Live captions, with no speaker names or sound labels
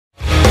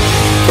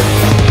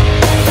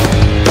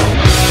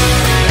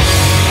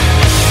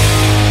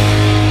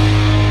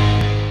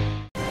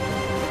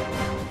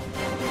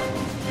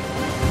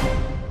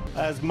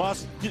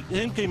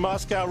Khimki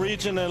Moscow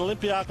region and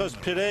Olympiacos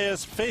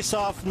Piraeus face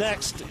off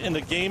next in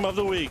the game of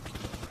the week.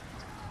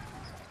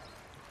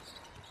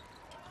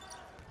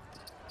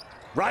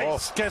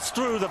 Rice gets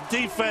through the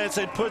defense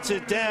and puts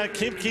it down.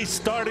 Khimki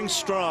starting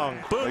strong.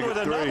 Boone with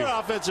another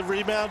offensive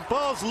rebound.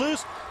 Ball's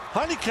loose.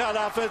 Honeycutt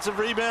offensive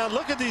rebound.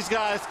 Look at these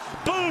guys.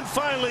 Boone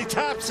finally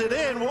taps it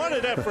in. What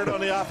an effort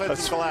on the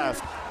offensive glass.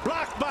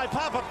 Blocked by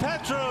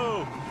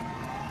Papapetru.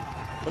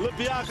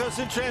 Olympiacos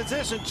in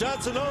transition.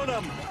 Johnson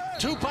Onum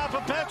to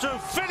Papapetru.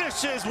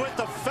 Finishes with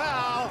the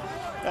foul.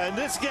 And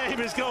this game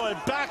is going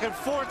back and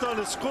forth on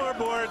the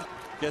scoreboard.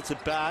 Gets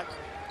it back.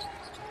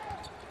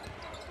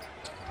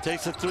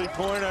 Takes a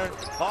three-pointer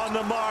on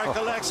the mark.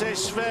 Alexei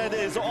Shved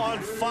is on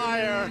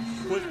fire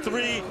with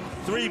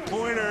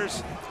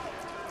three-pointers.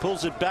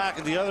 Pulls it back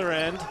at the other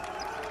end.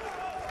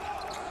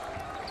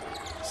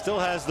 Still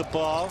has the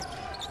ball.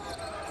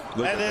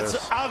 And it's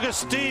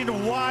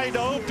Augustine wide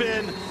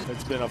open.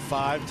 It's been a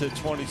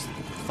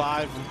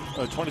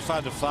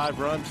 25-5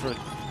 run for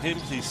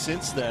Khimki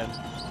since then.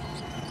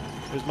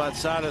 There's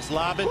Matsadas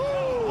lobbing.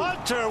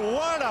 Hunter,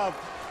 what a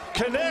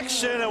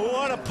connection and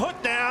what a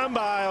put down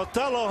by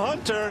Othello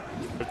Hunter.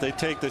 If they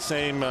take the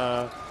same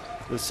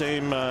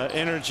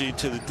energy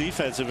to the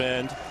defensive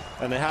end,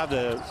 and they have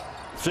the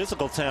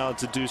physical talent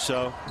to do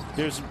so.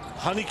 Here's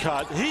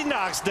Honeycutt. He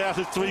knocks down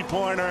the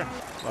three-pointer.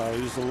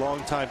 He was a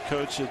longtime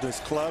coach at this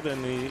club,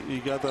 and he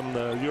got them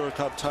the Euro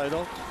Cup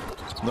title.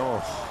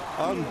 No.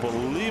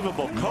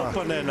 Unbelievable.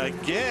 Koponen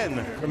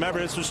again. Remember,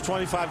 this was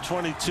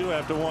 25-22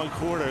 after one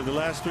quarter. The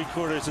last three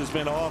quarters has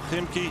been all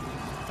Khimki,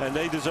 and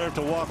they deserve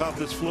to walk off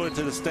this floor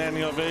to the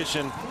standing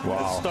ovation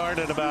that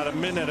started about a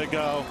minute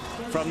ago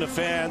from the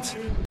fans.